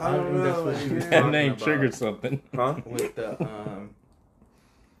name? I don't know. That name triggered something. Huh? With the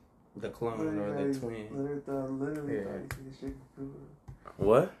clone or the twin.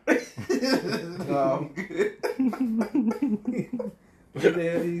 What? Oh, what the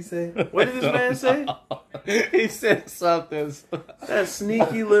hell did he say? What did this man say? He said something. That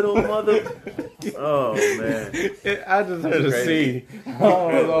sneaky little mother. Oh man! I just heard a crazy. C.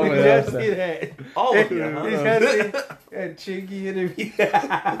 Oh, You just see that. All of you, You huh? just see that chinky interview.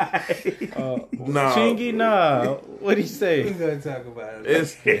 Nah. Chingy, nah. What'd he We're say? gonna talk about it.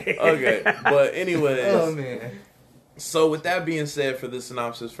 It's okay, but anyways. Oh man. So with that being said, for the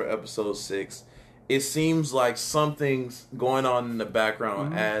synopsis for episode 6, it seems like something's going on in the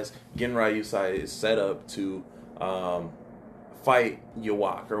background as Ginryusai is set up to fight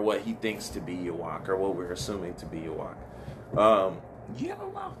Yowak, or what he thinks to be Yowak, or what we're assuming to be Yowak.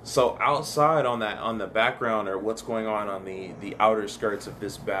 So outside on the background, or what's going on the outer skirts of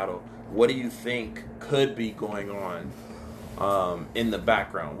this battle, what do you think could be going on in the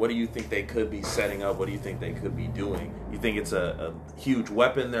background? What do you think they could be setting up? What do you think they could be doing? You think it's a huge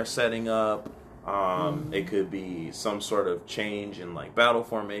weapon they're setting up? It could be some sort of change in like battle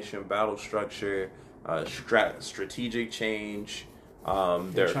formation, battle structure, strategic change.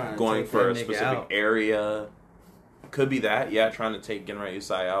 They're going for a specific area. Could be that, yeah, trying to take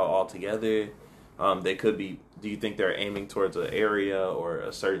Ginryusai out altogether. They could be. Do you think they're aiming towards an area or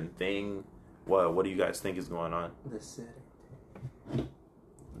a certain thing? What do you guys think is going on? The setting.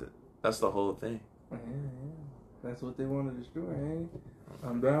 That's the whole thing. Yeah. That's what they want to destroy, ain't it?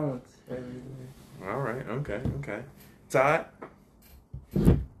 I'm down with everything. All right. Okay. Todd.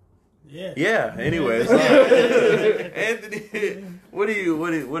 Yeah. Yeah. Anyways, Anthony, what do you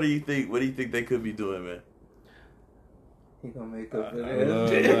think? What do you think they could be doing, man? He gonna make up for Look,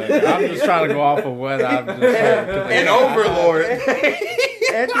 that. I'm just trying to go off of what I've just heard. An overlord.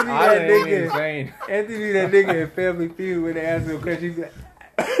 Anthony, I that ain't even nigga. saying. Anthony, that nigga in Family Feud when they ask him a question, he be like,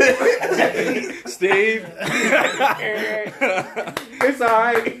 Steve. it's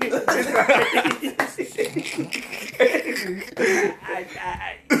alright.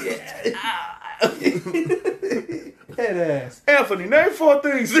 Head ass. Anthony, name 4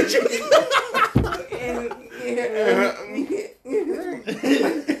 things that you.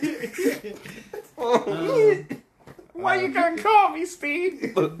 Why you gonna call me,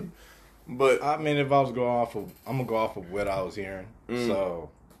 Steve? But I mean, if I was going off of, I'm gonna go off of what I was hearing. So,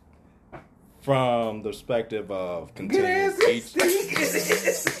 from the perspective of continuing each, this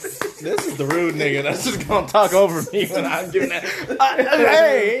is the rude nigga that's just gonna talk over me when I'm giving that.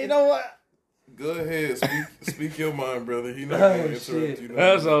 Hey, you know what? go ahead, speak your mind, brother. He not Oh, gonna interrupt shit. you.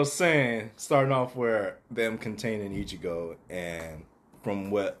 As I was saying, starting off where them containing Ichigo, and from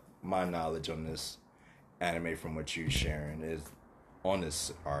what my knowledge on this anime, from what you sharing is on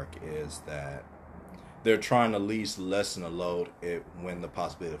this arc, is that they're trying to at least lessen the load when the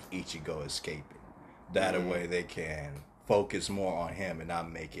possibility of Ichigo escaping. That way they can focus more on him and not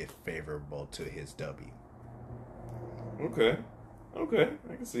make it favorable to his W. Okay,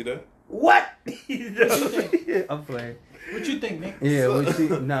 I can see that. What? I'm playing. What you think, Nick?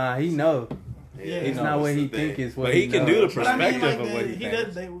 Yeah, nah, he know. Yeah, It's no, not what that's he the thing. think is what But he can do the knows. But I mean, perspective like, of what he he thinks.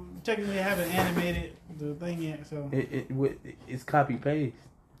 does. They technically haven't animated the thing yet, so It's copy paste.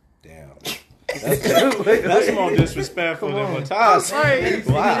 Damn. That's more disrespectful than what Ty said.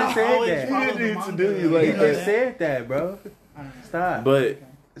 He Wow. just said Always that. follow You the need to manga. do you He like You know just that. said that, bro. Alright, Stop. But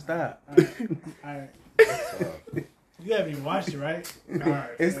Stop. alright. You haven't even watched it, right? Alright.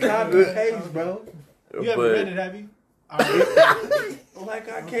 It's copy paste, bro. You haven't read it, have you? Alright. Like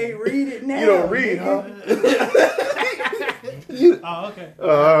I can't read it now. you don't read, huh? Oh, okay. All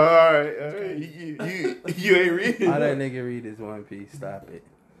right. You ain't reading. All that nigga read is One Piece. Stop it.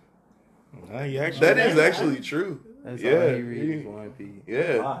 That is actually true. That's Yeah, all he reads is One Piece.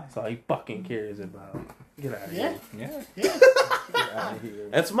 Yeah. That's all he fucking cares about. Get out of Yeah. here. Yeah. Yeah. Get out of here.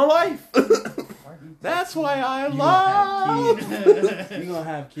 That's my life. That's why I You love. gonna have kids. You gonna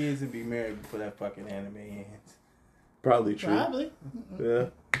have kids and be married before that fucking anime ends. Probably true. Probably. Yeah.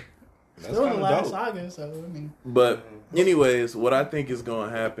 That's Still the kinda last dope. saga, so I mean. But anyways, what I think is going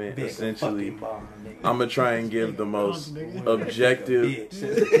to happen Big essentially, fucking bomb, nigga. I'm gonna try and give the most Nigga. objective. Bitch.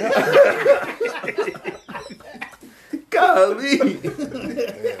 Golly.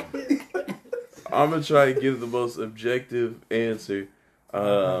 I'm gonna try and give the most objective answer.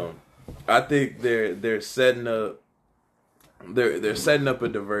 I think they're setting up they're setting up a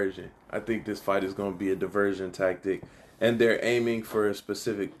diversion. I think this fight is going to be a diversion tactic, and they're aiming for a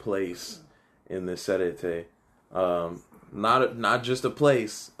specific place in the Serete. Not just a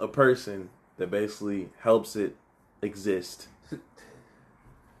place, a person that basically helps it exist,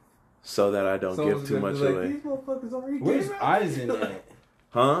 so that I don't give too much away. These motherfuckers already Where's came out. Eisen at?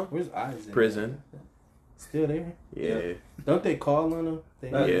 Huh? Where's Eisen? Prison. Still there? Yeah, Don't they call on him? They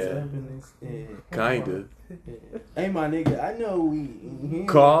Yeah. kinda. Hey, my nigga, I know we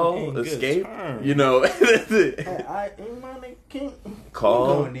Call, Hey, escape. term. You know, hey, my nigga can't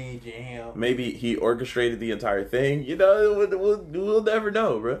Call. We gonna need your help. Maybe he orchestrated the entire thing. You know, we'll never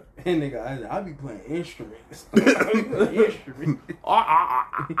know, bro. Hey, nigga, I be playing instruments. I be playing instruments.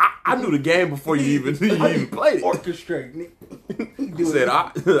 I knew the game before you even played it. Orchestrate, nigga. He said,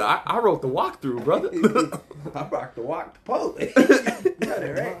 I wrote the walkthrough, brother. I rock the walk the pole. You know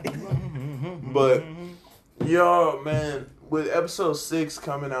that, right? But, yo, man, with episode 6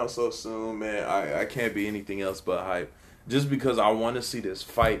 coming out so soon, man, I can't be anything else but hype. Just because I want to see this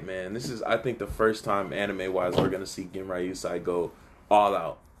fight, man. This is, I think, the first time anime-wise we're going to see Genrai Yusai go all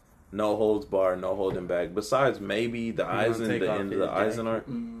out. No holds barred, no holding back. Besides maybe the Eisen, the end of the Eisen arc.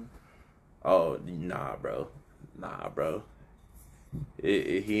 Mm. Oh, nah, bro.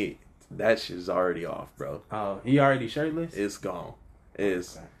 That shit's already off, bro. Oh, he already shirtless? It's gone.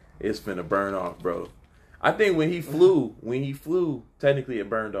 It's finna burn off, bro. I think when he flew, technically it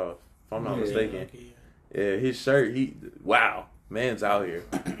burned off. If I'm not mistaken. Yeah, his shirt, wow, man's out here.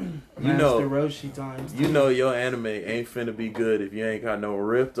 You know, Roshi times. you know your anime ain't finna be good if you ain't got no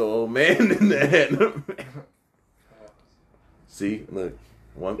ripped old man in the anime. See, look,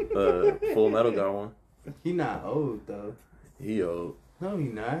 one Full Metal got one. He not old though. He old. No, he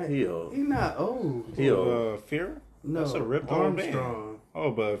not. He old. He not old. He old. Fear? No, That's a ripped old man. Armstrong.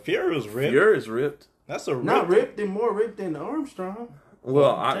 Oh, but Fear was ripped. Fear is ripped. That's a ripped. Not ripped and more ripped than Armstrong.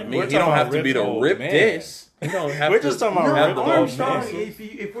 Well, I mean, We're you don't talking have about to be the ripped old rip man. this. You don't have We're to. just talking about No, ripped old Armstrong. man.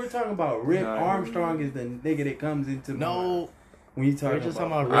 If we're talking about ripped, Nah. Armstrong is the nigga that comes into No, when you talking we're just about.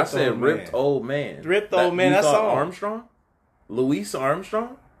 talking about I ripped said old ripped man. old man. Ripped old man, You that's thought all. Armstrong? Louis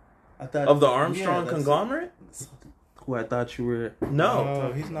Armstrong? I thought Of the Armstrong that's conglomerate? Who I thought you were. No.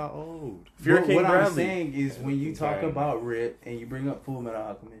 No, he's not old. Fear What, King what I'm Bradley. saying is when you talk Okay. about Rip and you bring up Full Metal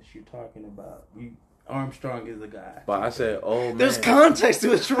Alchemist, you're talking about Armstrong is the guy. But I said old man. There's context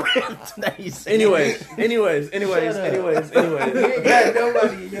to his ripped. Anyways. You ain't got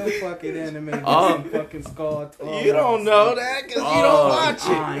nobody in your fucking anime Oh. fucking skull. You don't know that because you Oh, don't watch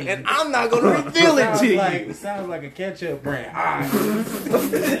it, and I'm not gonna reveal it to you. Sounds like a ketchup brand. You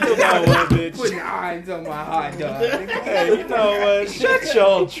know what, bitch? Putting eyes on my hot dog. Hey, you know what? Shut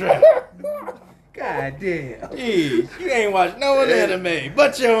your trap. God damn. Jeez, you ain't watched no one anime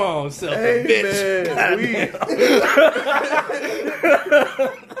but your own self, Hey, bitch.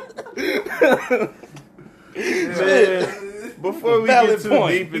 Man, before we Valid get too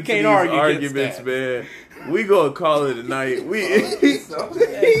point. deep You into can't these argue against arguments, man, we gonna call it a night. We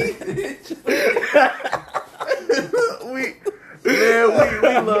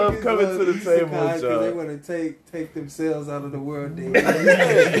love coming to the table with They y'all. want to take themselves out of the world. They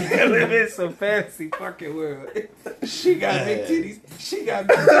live in some fancy fucking world. She got big titties. She got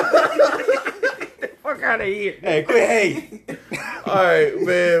big fuck out of here. Hey, quit hating. All right,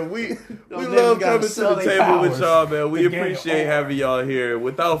 man. We niggas love gotta coming to sell the their table with powers y'all, man. We to gain appreciate honor. having y'all here.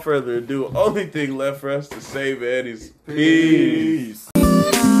 Without further ado, only thing left for us to say, man, is peace.